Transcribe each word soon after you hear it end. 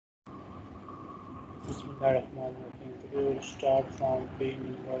Bismillahirrahmanirrahim. We will start from page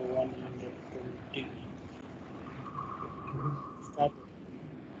number 120. Start.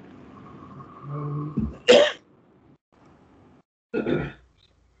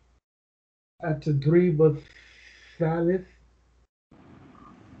 التدريب الثالث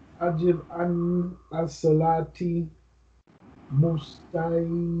أجب عن الصلاة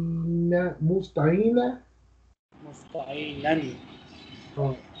مستعينا مستعينا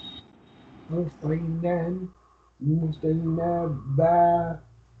أو مستعينا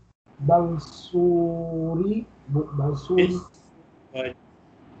بالصوري But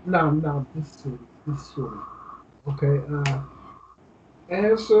نعم بالصوري. Okay,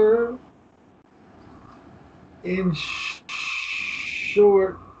 answer in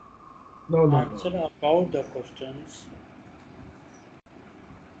short. No. answer about the questions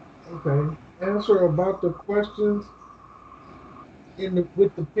Okay, answer about the questions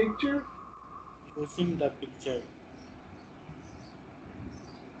with the picture. using the picture,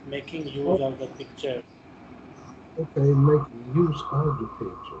 making use Oh, of the picture. okay, making use of the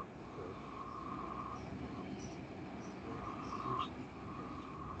picture.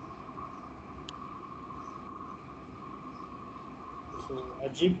 So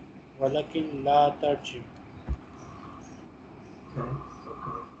ajib walakin la tarjib. Okay.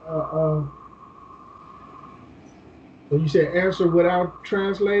 So you said answer without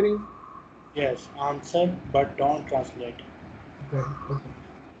translating. Yes, answer but don't translate. Okay.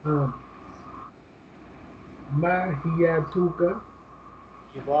 Mahiyatuka.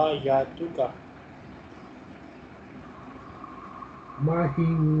 Hiwayatuka.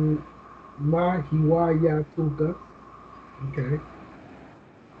 Mahiwayatuka. Okay.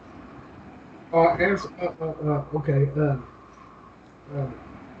 Answer. Okay.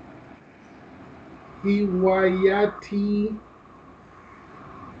 Hiwayati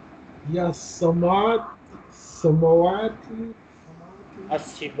Samawati.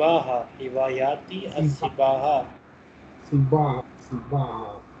 Asibaha. Hiwayati asibaha. Sibaha.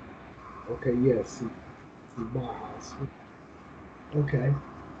 Okay, yes. Sibaha. Okay.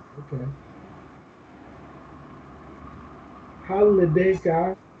 هل لديك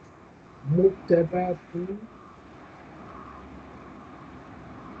مكتبات؟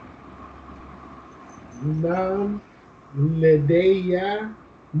 نعم لدي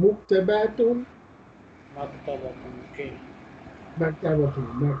مكتبات. Okay. مكتبة.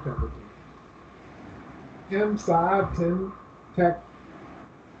 كم ساعة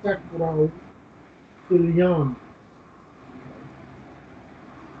تقرأ في اليوم؟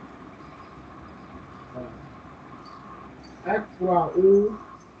 أقرأ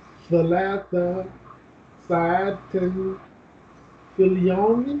 3 ساعات في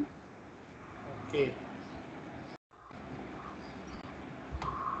اليوم. Okay.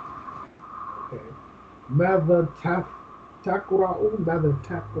 ماذا تقرأ؟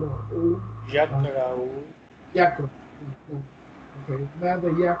 Yakra'u. Okay. ماذا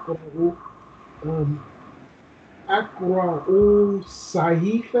يقرأ؟ أقرأ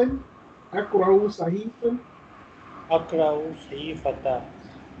صحيفا. Akra'u sahifata.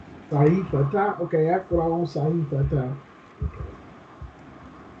 Okay, أقرأ صحيفة.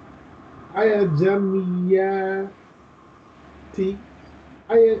 أي جمعياتي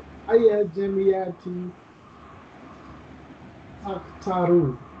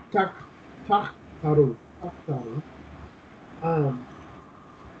تختار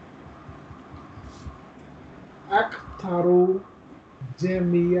أكثر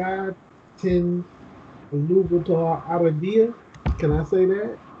جمعيات اللغة العربية. Can I say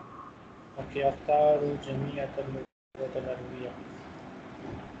that? Okay. Akhtaru jamiyat al-lughat al-arabiyyah.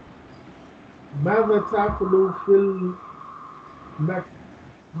 ماذا تأكل في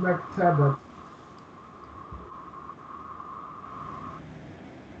المكتبة؟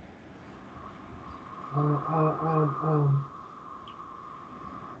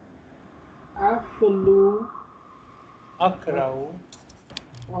 أكل. Akra'u.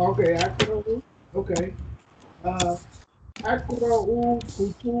 Okay, أقرأ. Okay. أقرأ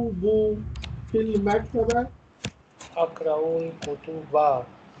كتب في المكتبة. Akra'u kutuba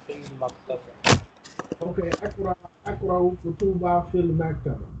fil maktaba. Okay, أقرأ كتب في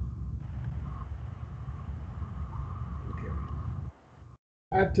المكتبة. Okay.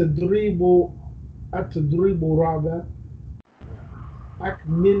 التدريب الرابع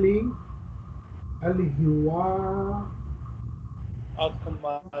أكملي الحوار.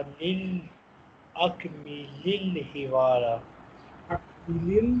 Akmilil hiwara.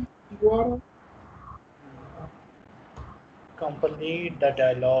 أكملي الحوار. Complete the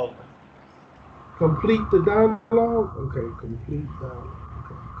dialogue. Complete the dialogue. Okay, complete dialogue.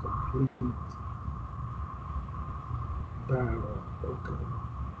 Okay, complete. dialogue. Okay.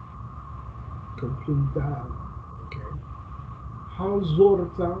 Complete dialogue. Okay. هل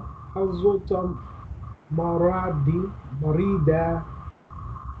زرت مريدة.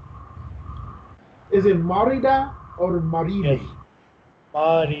 Is it marida or maride? Yes.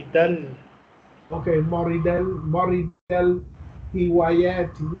 Maridal. Okay, maridal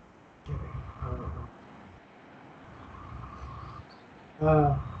hiwayati.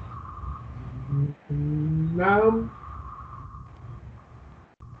 Nam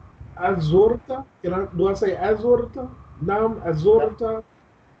azurta. Do I say azurta? Nam azurta.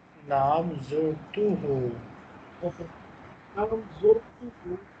 Naam zurtuhu. Okay. Nam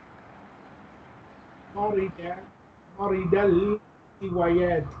zurtuhu maridal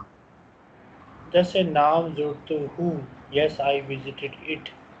hiwayati. Just say Naam zurtuhu. Yes, I visited it.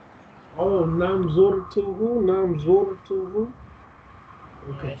 Oh, nam zurtuhu.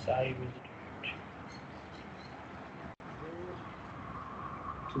 Okay. Yes, I visited it.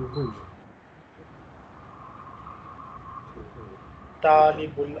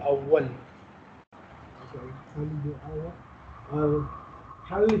 Talibul awwal.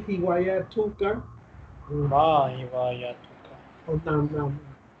 هل هواياتك Ma hiwayatuka. نعم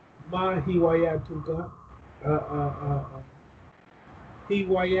ما هواياتك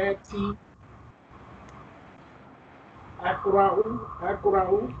هواياتي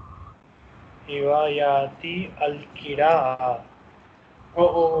أقرأ Hiwayati al-kira'a.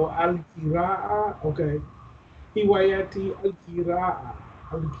 القراءة. okay. هواياتي القراءة.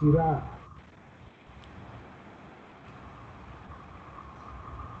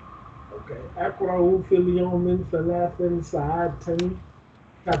 okay. أقرأ في اليوم 3 ساعات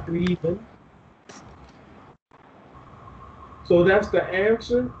تقريبا. So that's the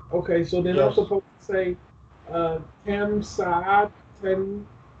answer. Okay, so then I'm Yes. supposed to say كم ساعة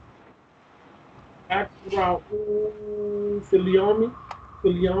أقرأ في اليوم.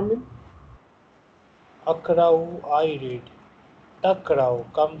 Akra'u, I read. Takra'u,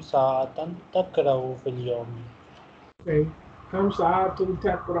 kam sa'atan takra'u fil yawmi. okay. كم ساعة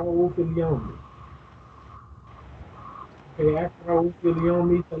تقرأ في اليوم. okay. أقرأ في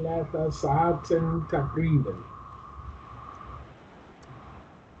اليوم 3 ساعات تقريبا.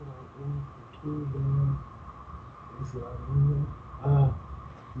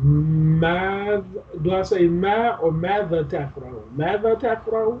 ماذا do I say ما or ماذا تقرأ؟ ماذا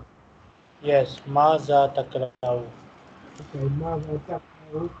تقرأ؟ Yes, maza takra'u. okay. ماذا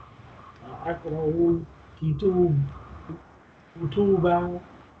تقرأ؟ أقرأ كتب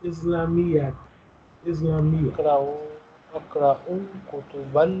إسلامية. Akra'u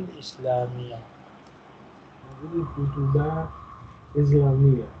kutubal islamiyya. كتب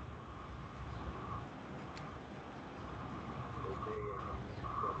إسلامية.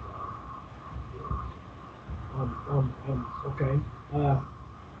 Okay.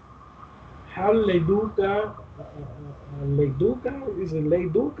 هل لديك is it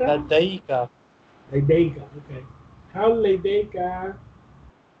لديك؟ Ladayka. لديك. okay. هل لديك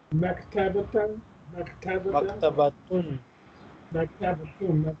مكتبة؟ Maktabatun.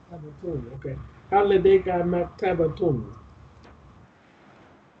 okay. هل لديك مكتبة؟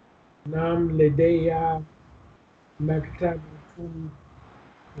 نعم لدي مكتبة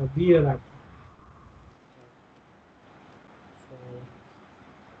كبيرة.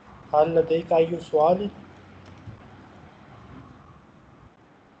 هل لديك أي سؤال?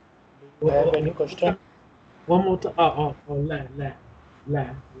 Do you have any question? One more time.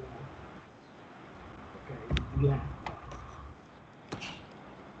 لا. Okay, لا.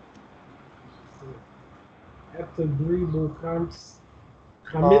 التدريب خامس.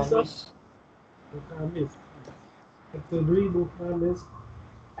 التدريب الخامس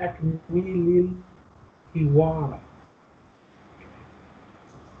أكمل الحوار.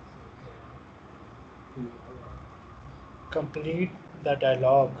 Complete the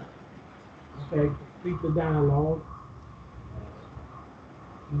dialogue. Okay, complete the dialogue.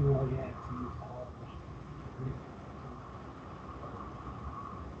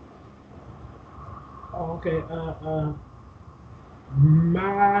 Okay,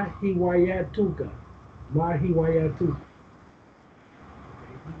 ما هواياتك؟ هواياتي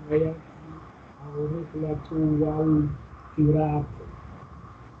الرحلة والقراءة.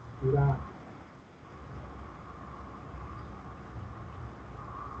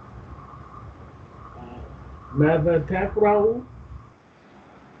 ماذا تقرأ؟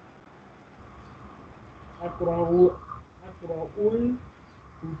 أقرأ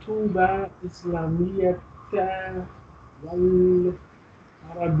الكتب الإسلامية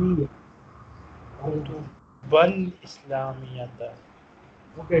والعربية. كتب الإسلامية.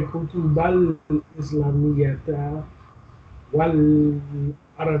 Okay, كتب الإسلامية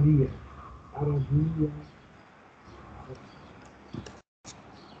والعربية عربية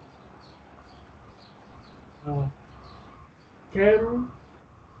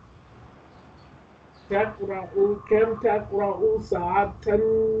كم تقرأ ساعة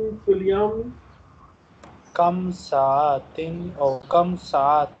في اليوم؟ كم ساعة أو كم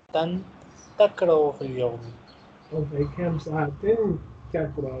ساعة تقرأ في اليوم؟ أوكي كم ساعة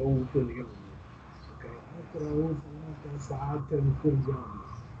تقرأ في اليوم؟ أوكي أقرأ 3 ساعات في اليوم.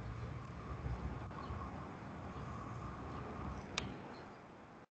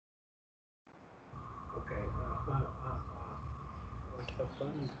 أوكي What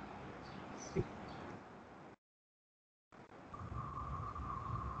happened?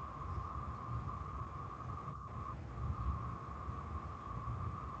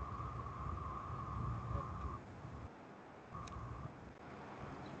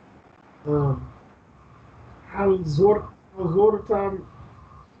 هل زرت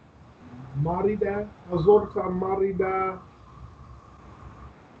مريضة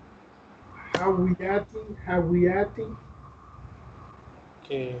هوياتي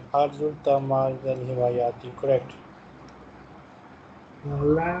Okay, هل زرت معرض الهوايات؟ Correct.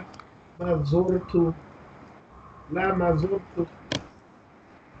 لا ما زرت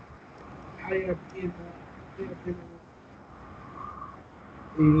حياتنا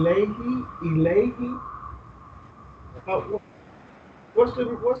إليه. What's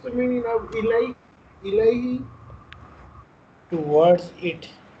the meaning of إليه? Towards it.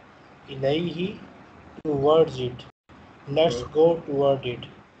 إليه, towards it. Let's go toward it.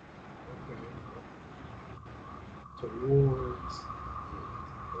 Okay. Towards.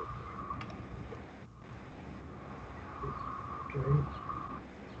 Okay.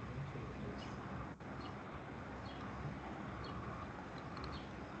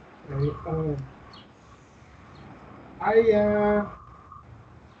 Okay.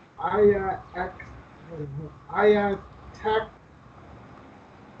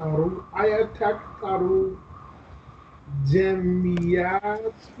 أيتكثر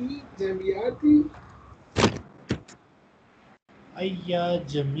جميعاتي أي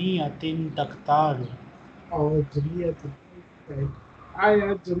جميع تختار؟ أو جميع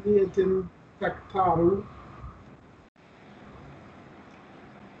أي جميع تختار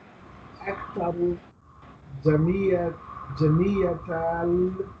أكثر جميع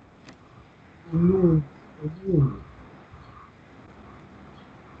العلوم.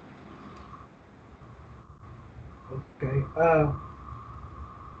 اوكي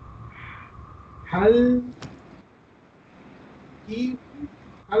هل تحب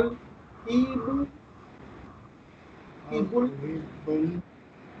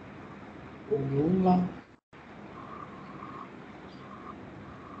العلوم؟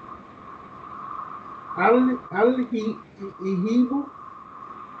 هل يحب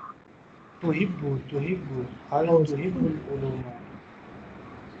تحب هل تحب العلوم؟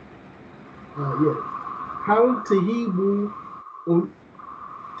 yes. هل تحب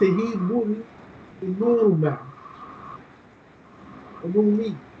العلوم؟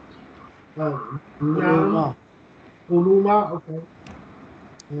 علومي نعم علوم. اوكي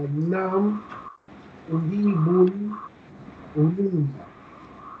نعم أحب العلوم.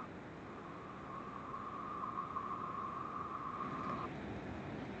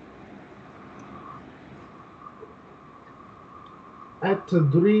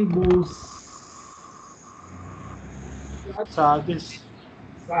 التدريب السادس.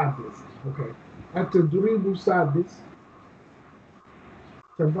 اوكي التدريب السادس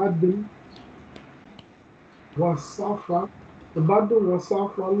تبادل وصف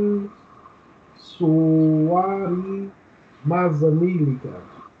الصور مع زميلك.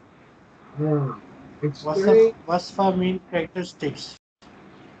 Explain وصف mean characteristics.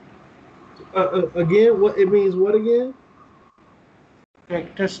 Again, what it means? What again?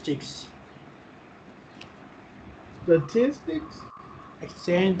 Characteristics. Statistics.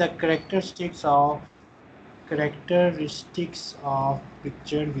 Exchange the characteristics of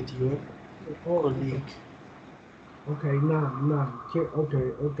picture with your colleague. Okay, nah. Okay.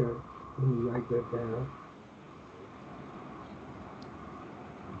 Let me write that down.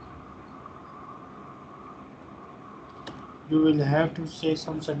 You will have to say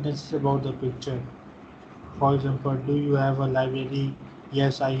some sentences about the picture. For example, do you have a library?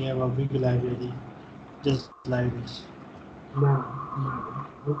 Yes, I have a big library. Just like this. Nah.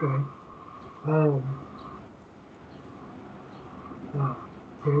 Okay.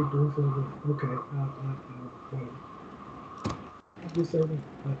 Okay. Just say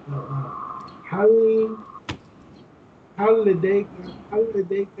هل لديك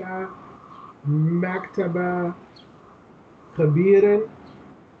مكتبة كبيرا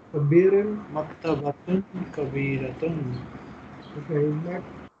كبيرا. مكتبة كبيرة. Okay,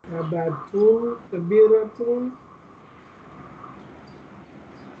 مكتبة كبيرة.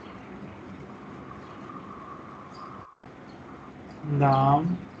 نعم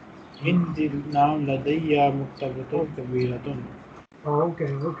نعم لدي مكتبة كبيرة.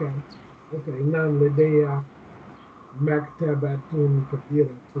 Okay. نعم لدي مكتبة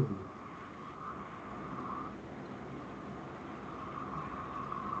كبيرة.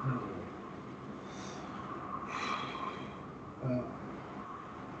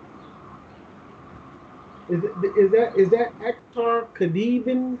 Is that Akhtar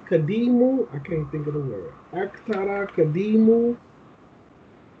Kadimu? I can't think of the word. Akhtar Kadimu.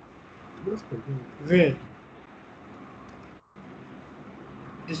 What's Kadimu? Where?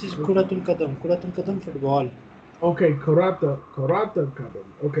 This is Kuratul Kadam. Kuratul Kadam football. Okay, Karata Kadam.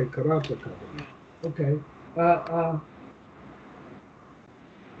 Okay, Karata Kadam. Okay.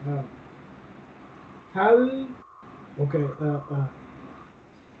 Hal. Okay.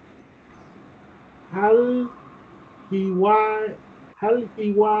 Hal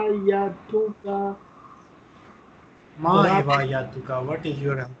hiwayatuka. Ma hiwayatuka. What is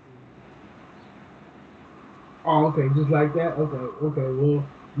your answer? Oh, okay, just like that. Okay. Well,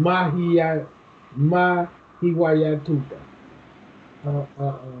 ma hiwayatuka.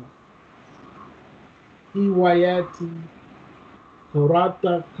 Hiwayati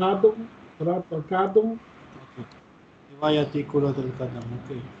Karata Kadam. Okay. Hiwayati Kuratul Kadam.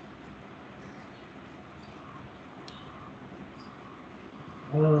 Okay.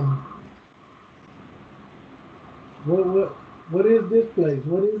 What is this place?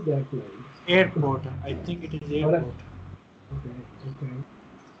 What is that place? Airport. I think it is airport. Okay.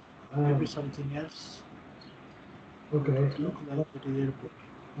 Maybe something else. Okay. It looks like it is airport.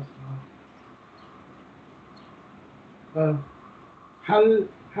 هل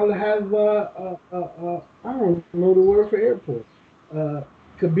هذا I don't know the word for airport.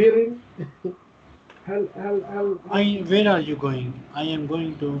 كبير. هل Where are you going? I am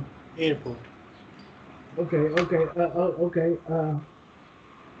going to airport. Okay.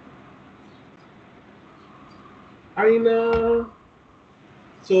 Aina.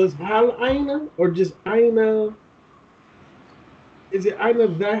 So is hal aina or just aina? Is it aina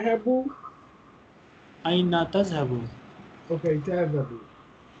dhahabu? Aina tazhabu. Okay, tadhabu.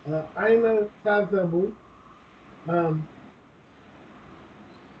 Aina tadhabu.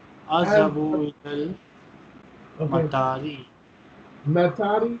 Azhabu ilal matari.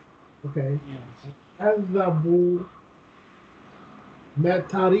 Matari. Okay. Yes. Adhabu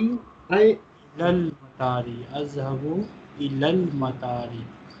matari. Ilal matari. Azhabu ilal matari.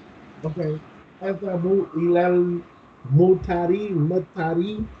 Okay. Adhabu ilal matari.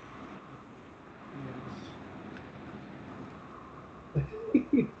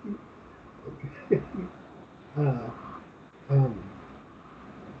 Okay.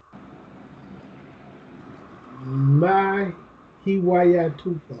 Ma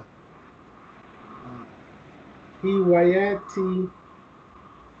hiwayatuka. Hiwayati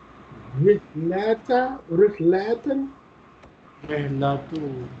rihlatan. Rehlatu.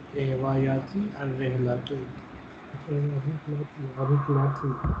 Ehwayati al rehlatu. Rihlati.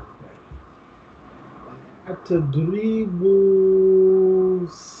 Atadribu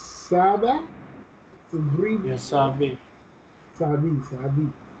Saba. Yes, Sabi. Sabi.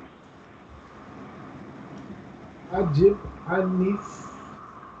 Ajib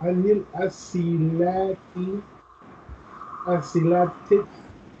Anil Asilati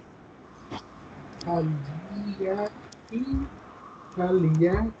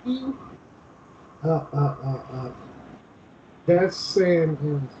Kaliyaki. That's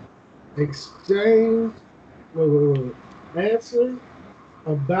saying exchange. Wait. Answer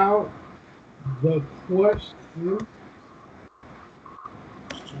about the question.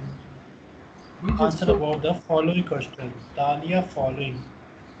 Answer about the following questions. Tania following.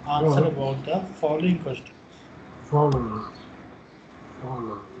 Answer about the following questions. Following.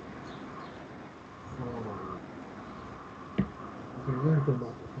 Okay, let's go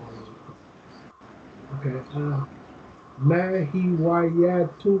about the following. Okay. Ma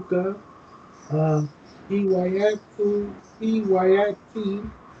hiwayatuka. Hiwayati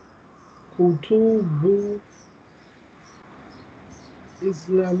kutubu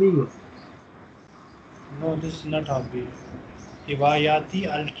Islamiyah. No, this is not hobby. Hiwayati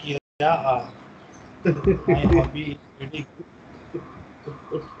al-Qira'a. My hobby is reading.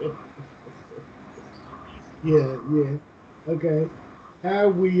 Yeah. Okay.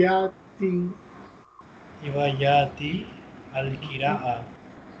 Hiwayati. Hiwayati al-Qira'a.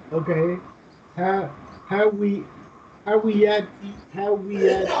 Okay. Hawiyati,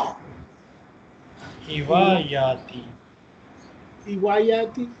 Hawiyati, Hiwayati.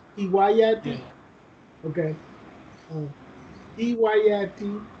 Hiwayati, Hiwayati. Yeah. Okay.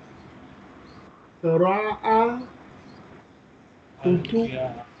 Hiwayati, Qira'a, Kutub,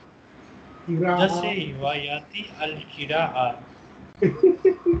 Al-Qira'a. Just Qira'a. say Hiwayati al-Qira'a.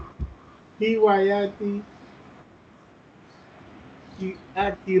 Hiwayati,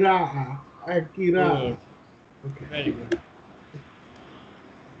 Qira'a, Qira'a. Good. Okay. Very good.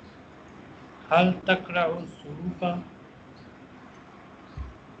 Hal takra'u surufa?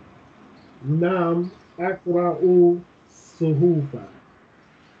 Nam Akra'u Suhufa.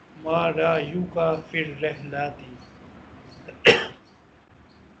 Ma ra'yuka fil rihlati?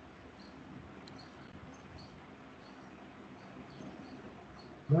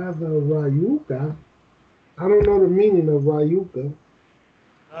 Mother Rayuka. I don't know the meaning of Rayuka.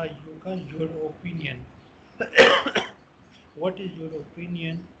 Ra'yuka, your opinion. What is your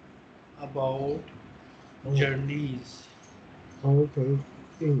opinion about Oh, journeys? okay.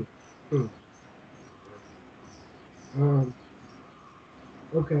 Hmm, hmm. Um,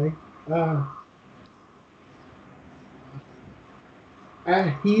 okay.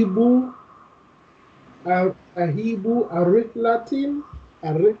 Ahibu, Ahibu, Arihlatin.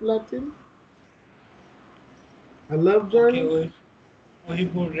 I love Okay, journeys.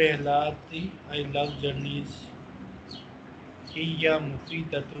 Uhibbu rihlati. I love journeys. Hiya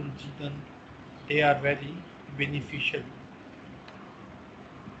mufidatun jiddan. They are very beneficial.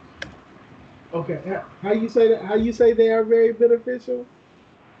 Okay. How you say that? How you say they are very beneficial?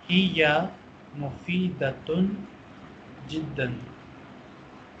 Hiya mufidatun jiddan.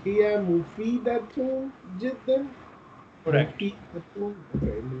 Hiya mufidatun jiddan. Correct. Mufidatun.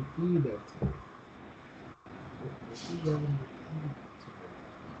 Okay, mufidatun. Hiya mufidatun.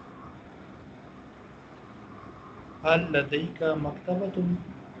 هل لديك مكتبة؟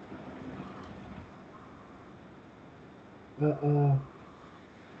 Uh,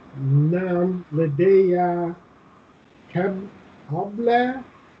 نعم لدي قبل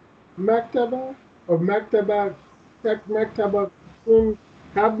مكتبة or مكتبة مكتبة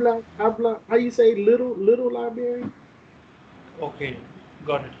قبل how you say little library. Okay,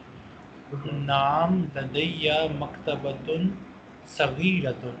 got it. Okay. نعم لدي مكتبة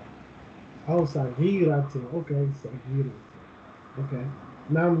صغيرة. Oh, صغيرة. Okay, صغيرة. Okay.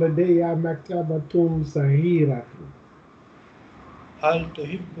 نعم لدي مكتبة صغيرة. هل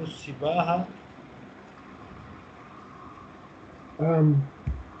تحب السباحة؟ Um,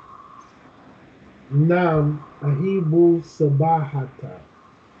 نعم أحب السباحة.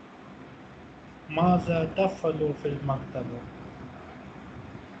 ماذا تفعل في المكتبة؟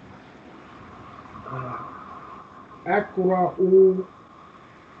 Uh, أقرأ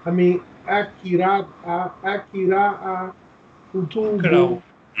I mean أقرأ أقرأ. كتب.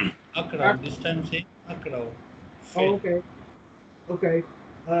 أقرأ. This time say أقرأ. Oh, Fail. okay, okay.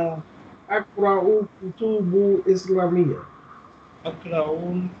 أقرأ كتب إسلامية. أقرأ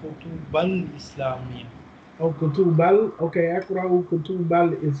الكتب الإسلامية. أو كتب okay. أقرأ كتب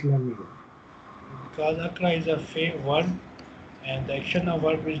الإسلامية. Because أقرأ is a word and the action of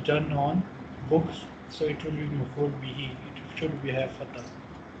verb is done on books, so it will be maful bihi. It should be have fatah.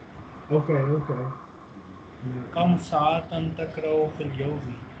 Okay, okay. كم ساعة تقرأ في اليوم؟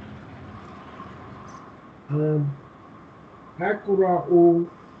 Um, أقرأ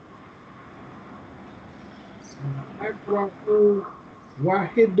أقرأ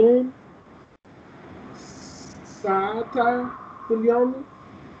واحد ساعة في اليوم.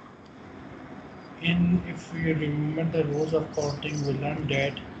 If you remember the rules of counting, we learned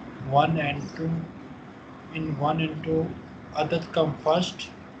that 1 and 2, in 1 and 2, adat come first,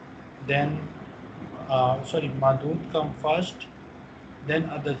 then, madud come first, then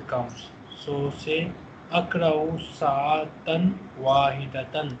adat comes. So say, akra'u sa'atan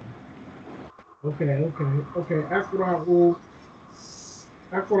wahidatan. Okay, okay, okay.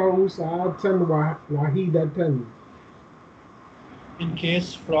 أقرأ ساعة واحدة. In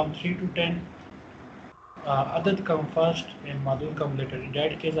case from 3 to 10, adat come first and madud come later. In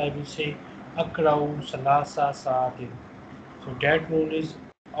that case, I will say, akra'u salasa sa'atin. So that rule is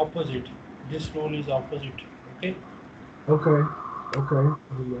opposite. This rule is opposite. Okay. Okay, okay.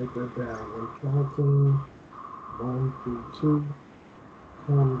 Let me write that down. When counting 1 through 2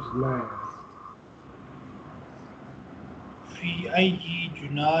 comes last. في أي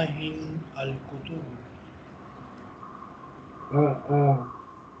جناح الكتب؟ Uh, uh,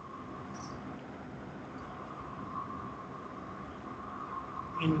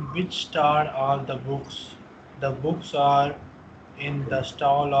 In which star are the books? The books are in the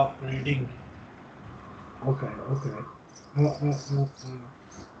stall of reading. Okay, okay. And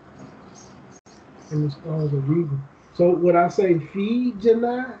as far as the reading, so would I say fi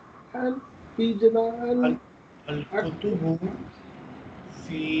janahan, fi janahan? الكتب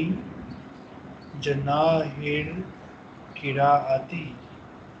في جناح القراءة.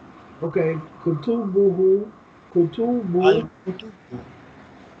 Okay, kutubuhu, kutubu, الكتب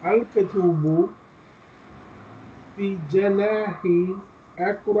al kutubu fi janahi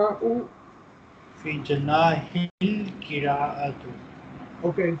akra'u. في جناح القراءة.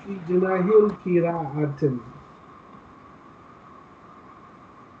 Okay, fi janahil kira'atin.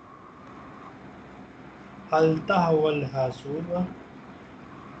 هل تهوى الحاسوب?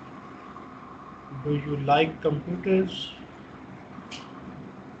 Do you like computers?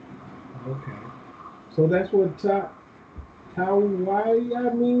 Okay, so that's what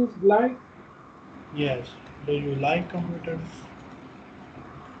tawaya means, like. Yes. Do you like computers?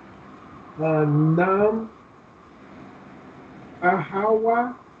 Nam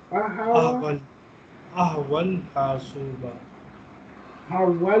ahawa, ahawa, أهوى أهوى الحاسوب.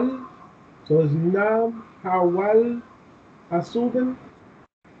 hawal. So it's nam hawal hasuban.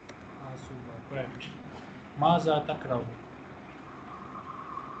 حاسوب. Correct. ماذا تقرأ؟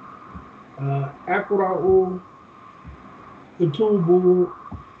 Akra'u kutubu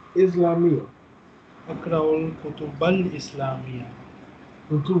islamiyah. أقرأ الكتب الإسلامية.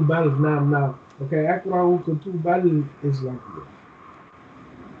 Kutubal nam. Okay, akra'u kutubal islamiyah.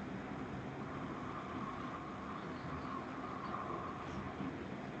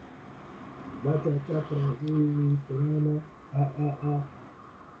 متى تقرأ قرآن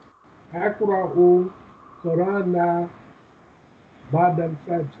أقرأ قرآن بعد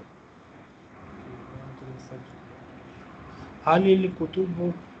الفجر. هل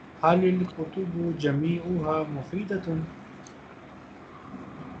الكتب هل الكتب جميعها مفيدة؟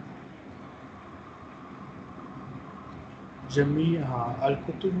 جميعها.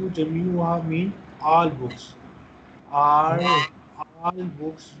 الكتب جميعها mean all books. Are Oh, all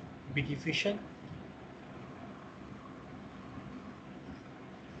books beneficial?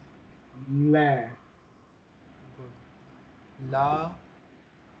 لا. Good. لا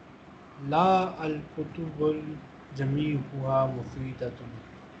لا الكتب جميعها مفيدة.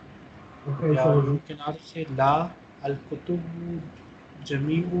 Okay, Yeah, so you can also say لا الكتب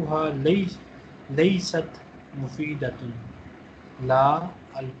جميعها ليست مفيدة. لا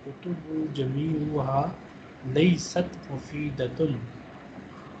الكتب جميعها ليست مفيدة.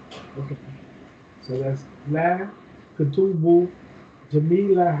 okay, so that's لا كتب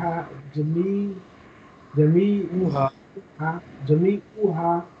جميلها جميعها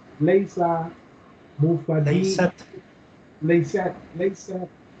جميعها ليس مفيد ليست. ليست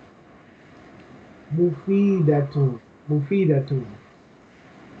مفيدة.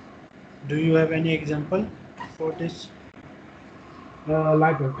 Do you have any example for this?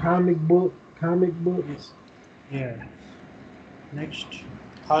 Like a comic books. Yes. Yeah. Next.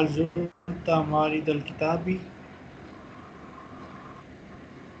 هل زرت معرض الكتاب؟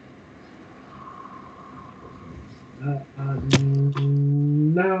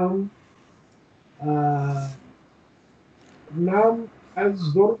 نعم. نعم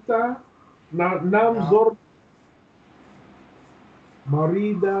زرت. نعم نعم. زرت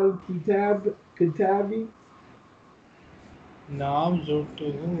مريض كتابي. نعم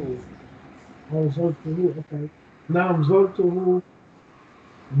زرته. أو زرته. Okay. نعم زرته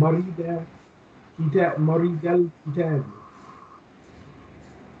مريض الكتاب.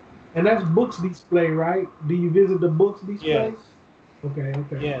 And that's books display, right? Do you visit the books display? Yes. Okay.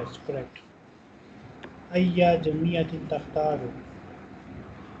 Yes, correct. أي جميع تختار؟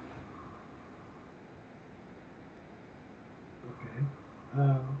 Okay.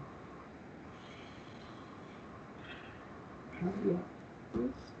 Uh, how do I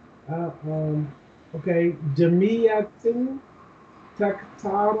this? Okay. Jamiatin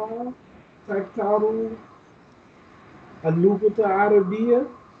taktaru اللغة العربية.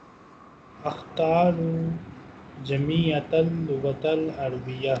 أختار جميع اللغة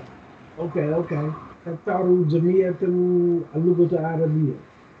العربية. Okay. تكتر جميع اللغة العربية.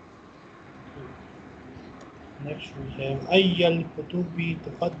 Next we have أي الكتب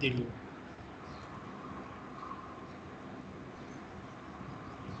تفضل؟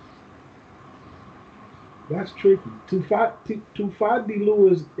 That's tricky.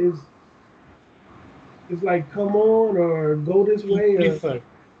 Tufadilu is like come on or go this You way or prefer.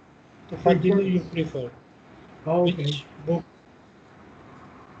 تفضل prefer. you prefer. Oh, okay. Which book?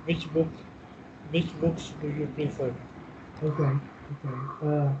 Which book? Which books do you prefer? Okay.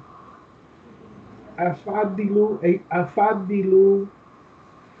 Afadilu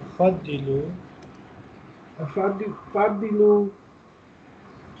تفضل فضل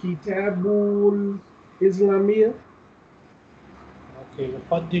كتاب الإسلامية. Okay,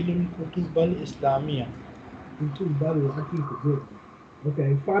 أفضل الكتب الإسلامية. كتب الحقيقة.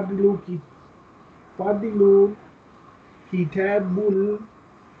 Okay, فضل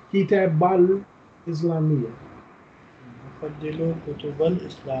كتاب الإسلامية. أفضل كتب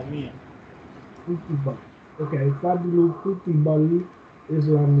الإسلامية. كتب. Okay, فضل كتب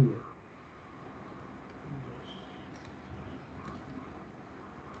الإسلامية.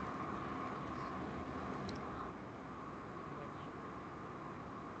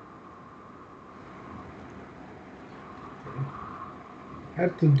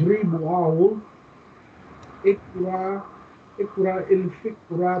 التدريب أول اقرأ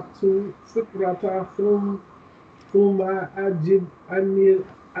الفكرة ثم أجب عن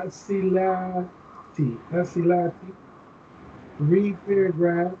الأسئلة.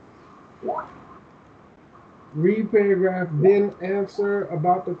 Read paragraph, then answer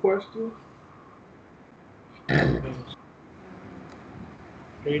about the question.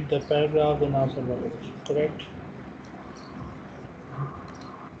 Read the paragraph, then answer the question. Correct?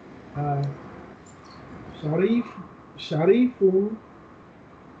 شريف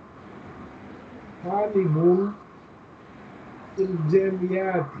طالب في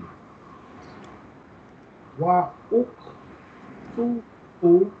الجامعة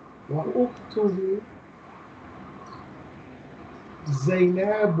وأخته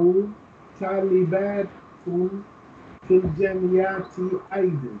زينب طالبات في الجامعة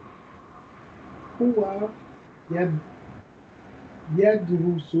أيضا. هو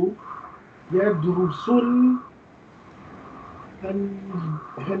يدرس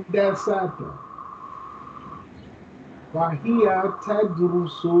الهندسة وهي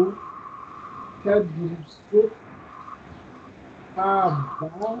تدرس طب.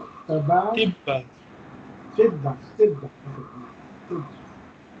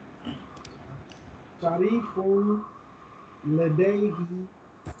 شريف لديه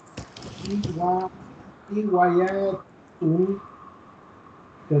هوايات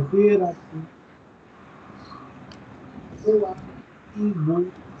كثيرة. هو يحب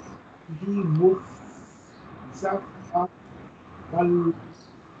السفر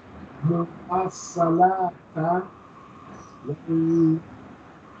والمواصلات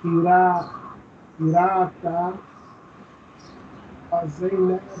والقراءة.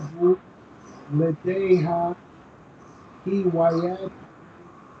 وزينب لديها هوايات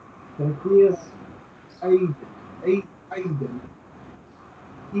كثيرة أيضا.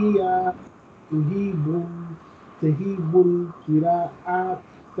 هي تحب القراءة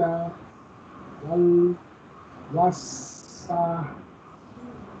والصحافة.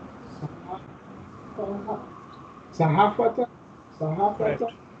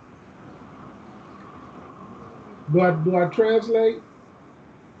 Do I translate?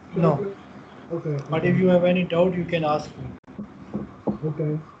 No. Okay. But if you have any doubt, you can ask me.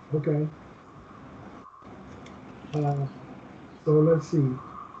 Okay. So let's see.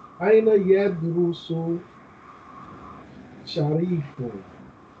 أين يدرس شريف؟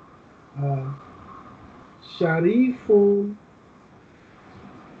 شريف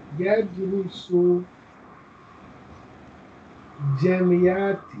يدرس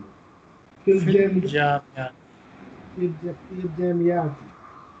جامعات في الجامعات.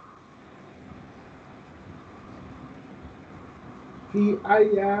 في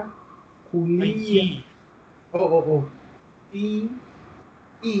أي كلية؟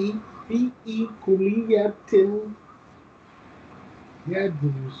 في كلية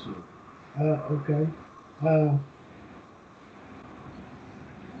يدرس. Okay.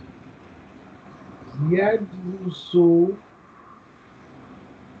 يدرس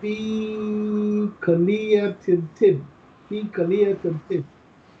في كلية الطب.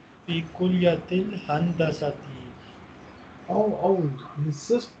 في كلية الهندسة. Oh, his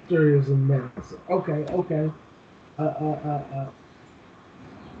sister is in medicine. Okay.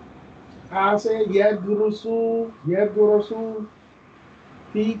 I said يدرس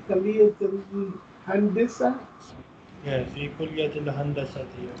في كلية الهندسة. Yeah, في كلية الهندسة.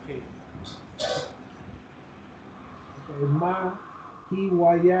 Okay. ما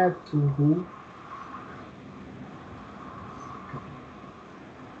هواياته؟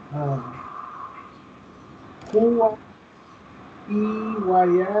 هو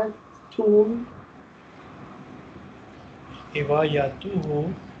هوايته.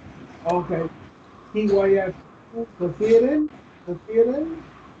 Okay. هواياته كثيرا. كثيرة.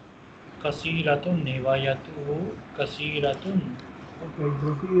 هوايته كثيرة. Okay,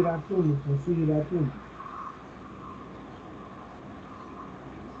 كثيرة.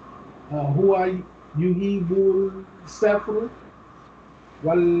 هو يهيب السفر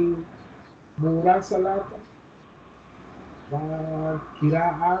والمراسلات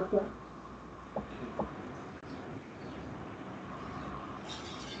والقراءات.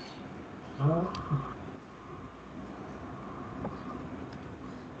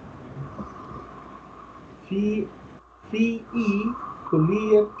 في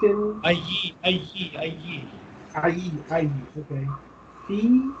كلية أي اوكي. في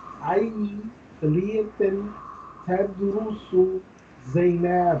أي كلية تدرس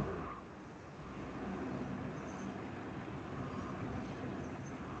زينب؟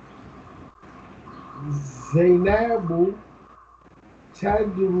 زينب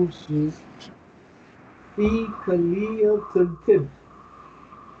تدرس في كلية الطب.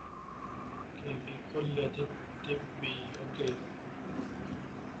 في كلية الطب. أوكي.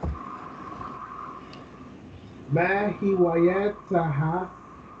 ما هواياتها؟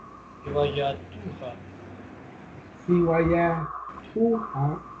 هواياتها.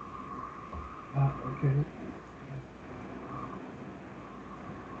 اوكي.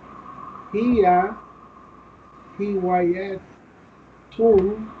 هي هوايات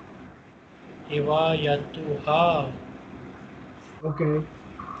هواياتها. اوكي.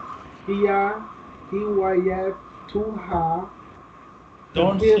 هي هواياتها.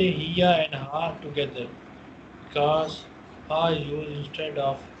 Don't say hiya and ha together because ha is used instead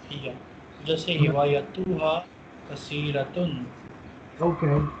of hiya. Just say hiwayatuha kasiratun.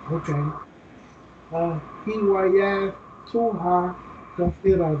 اوكي. هواياتها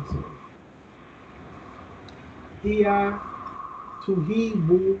كثيرة. هي تهيب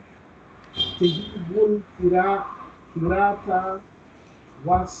القراءة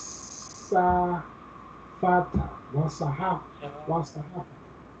والصحافة.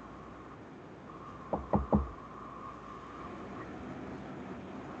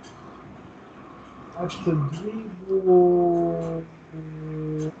 التدريب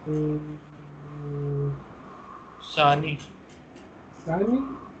Sani.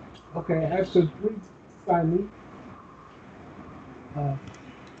 اوكي. التدريب الثاني.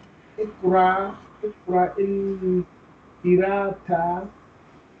 اقرأ القراءة.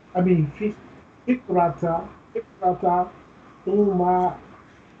 في اقرأ ثم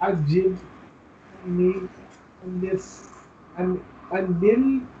أجب عن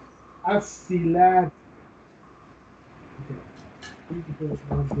الأسئلة.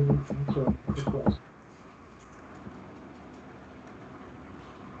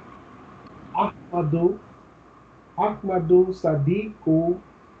 أحمد صديق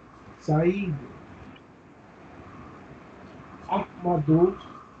سعيد. أحمد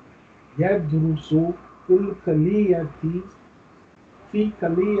يدرس في كلية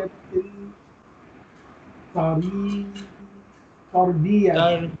التربية.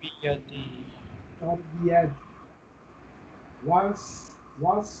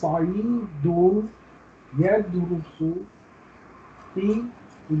 وسعيد يدرس في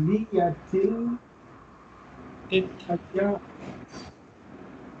كلية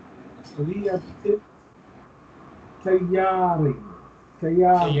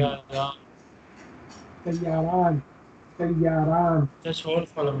طيران. Just hold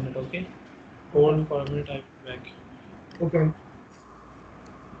for a minute, okay? Hold for a minute, I'll be back. Okay.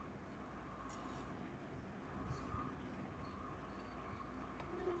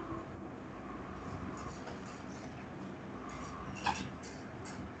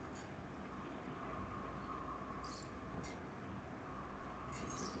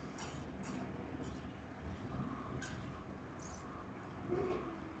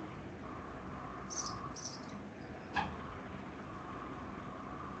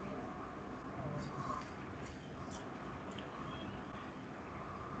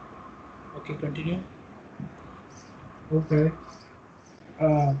 Okay, continue. Okay.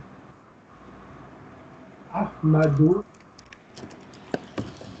 أحمد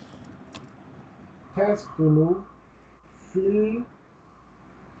تسكن في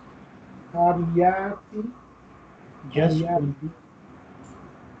القرية.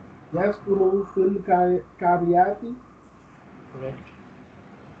 يسكن في القرية. Correct.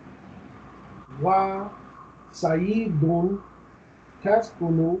 وسعيد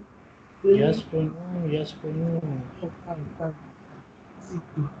تسكن في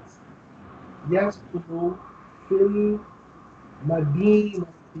يسكن في المدينة.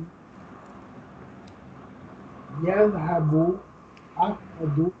 يذهب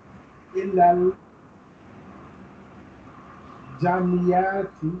أحمد إلى الجامعة.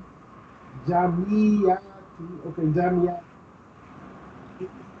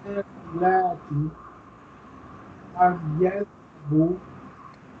 التي يذهب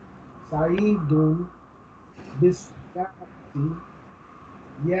سعيد بالساعة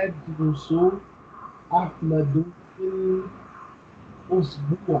يدرس أحمد في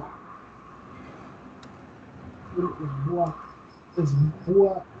الأسبوع أسبوع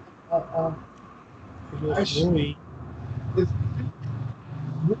الأسبوع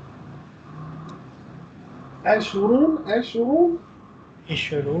أشهرون 20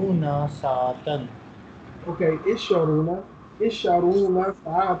 ساعة. أوكي عشرون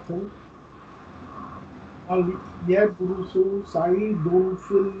ساعة يدرس سعيد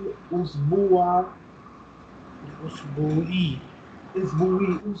في الأسبوع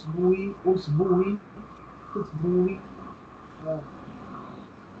الأسبوعي أسبوعي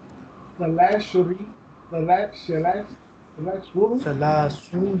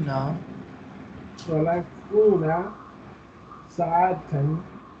ثلاثون ساعة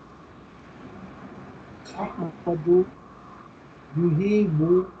أحمد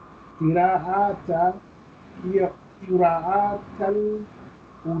يهيب قراءة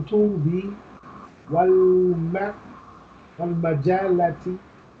الكتب والمجلات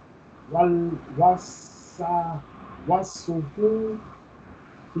والصحف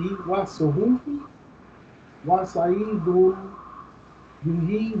وسعيد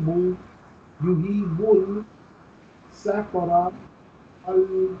يهيب السفر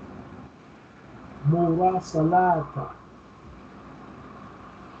المراسلات.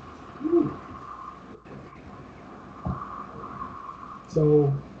 So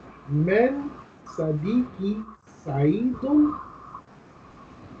من صديقي سعيد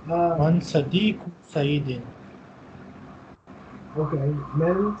من صديق سعيد. Okay,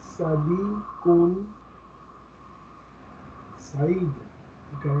 من صديق سعيد.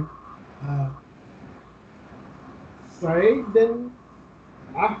 Okay. سعيد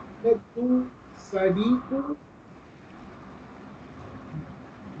أحمد صديق.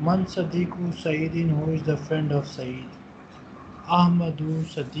 من صديق سعيد, who is the friend of Said. Ahmadu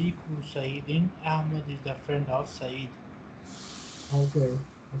Sadiqu Saidin, Ahmad is the friend of Said. Okay,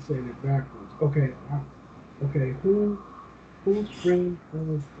 I said it backwards. Okay, whose friend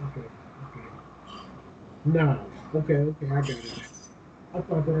was, okay. Now, okay, I got it. I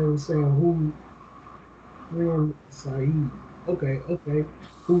thought that I was saying who friend Said. Okay,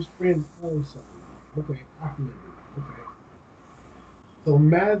 whose friend was Said. Okay, Ahmed. Okay. So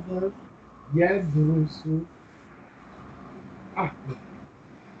ماذا يدرس أحمد؟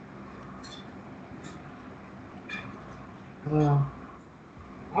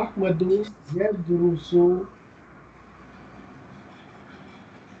 أحمد يدرس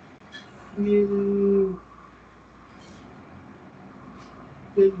في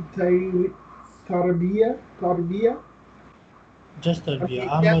التربية. Just Tarbiya.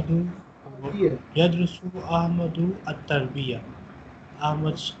 تربية. Yadrusu Ahmadu at Tarbiya.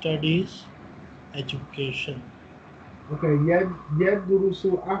 Ahmad studies education. Okay, يدرس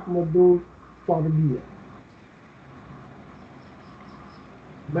أحمد تربية.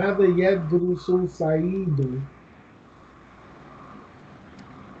 ماذا يدرس سعيد؟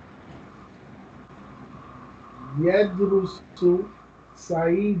 يدرس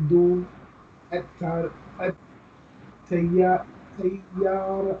سعيد الطيران.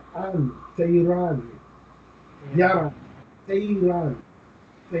 Tayarani. طيران.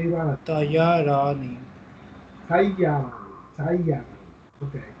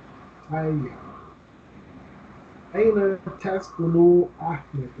 Okay. طيران. أين تسكن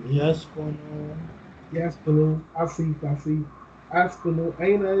أحمد؟ يسكن أسي أسكن.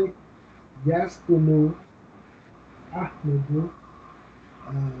 أين يسكن أحمد؟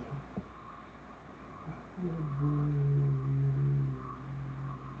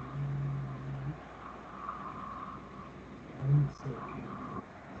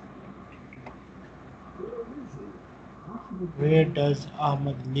 Where does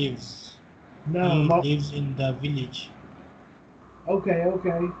Ahmad lives? No, He lives in the village. Okay.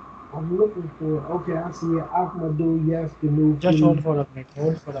 I'm looking for it. Okay, I see it. Ahmadu Yaskinu. Just hold for a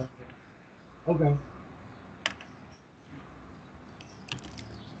minute. Okay.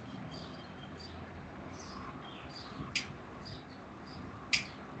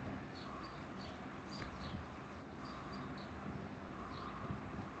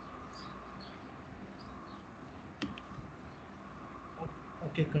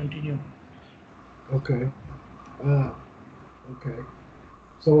 Okay, continue. Okay. Okay.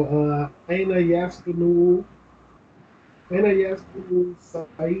 So, Aina Yaskinu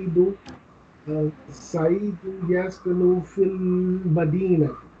Saidu. Saidu Yaskinu fil Madina.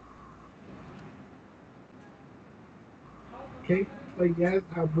 كيف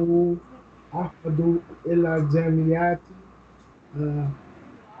يذهب أحمد إلى جامعة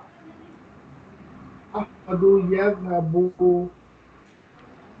أحمد يذهب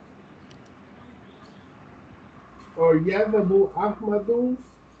or يذهب أحمد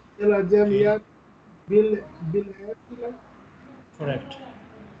إلى Okay. جامعة بالهاتف. Correct.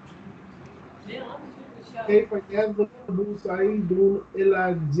 كيف يذهب سعيد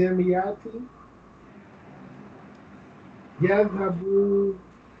إلى جامعة؟ يذهب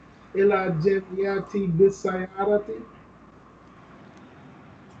إلى جامعة بالسيارة.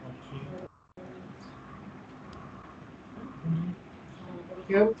 Okay.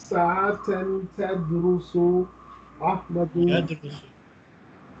 كم ساعة تدرس أحمد؟ يدرس.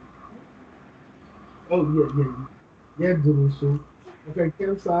 Oh yeah. يدرس. Okay.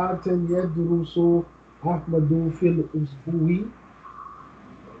 كم ساعة يدرس أحمد في الأسبوع؟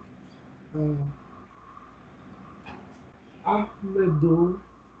 أحمد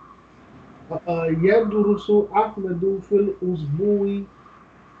يدرس أحمد في الأسبوع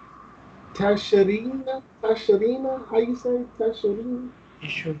تشرين. How you say تشرين؟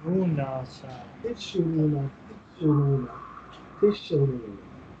 عشرون ساعة. تشرين.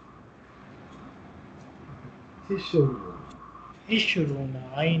 عشرون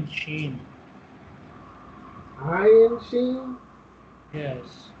عين شين. عين شين.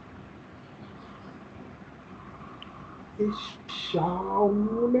 Yes.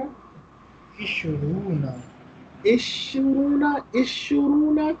 إشعرون. عشرون.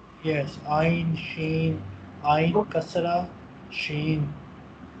 Yes. عين شين. عين Oh, كسرة شين.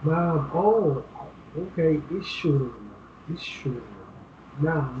 oh, okay. إشعرون.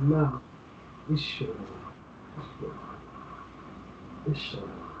 نعم. إشعرون.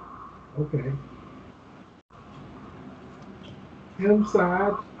 Okay. كم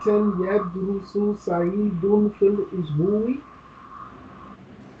ساعة يدرس سعيد في الأسبوع؟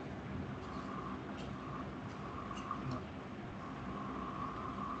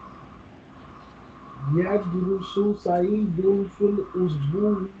 يدرس سعيد في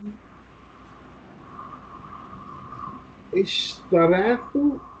الأسبوع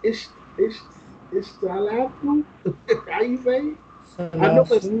اشتراكه. اشتراكه. How you say it? I know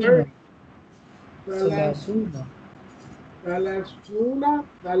it's ثلاثون. 30. ثلاثون.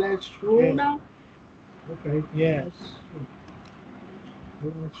 ثلاثون. Yes. Okay. Yes.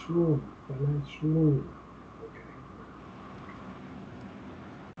 ثلاثون. Okay.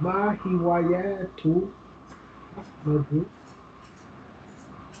 ما هوايات أحمد؟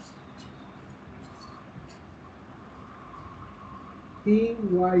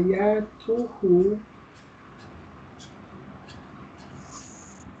 هواياته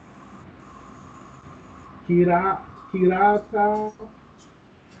قراءة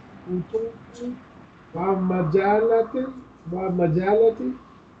كتب ومجلات.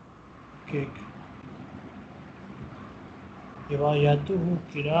 Okay. هوايته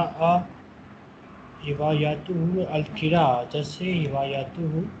قراءة. هوايته القراءة. Just say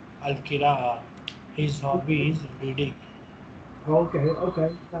هوايته القراءة. His hobby is reading. Okay.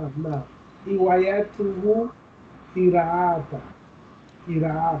 نعم. هوايته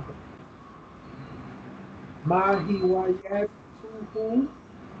قراءة. ما هوايته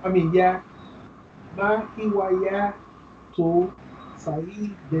I mean yeah. ما هوايات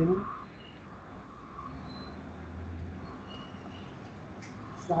سعيد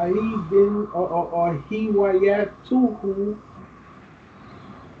or هوايته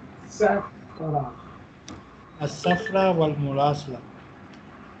سفرة. السفرة والمراسلة.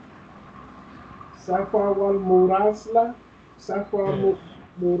 سفر والمراسلة. Yes.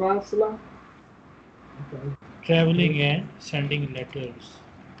 مراسلة. Okay. Traveling and sending letters.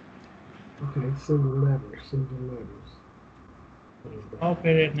 Okay. Sending letters. What is that?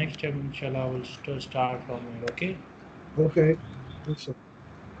 Okay, next time inshallah we'll start from here, okay? Okay. Inshallah.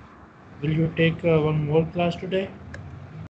 Will you take one more class today?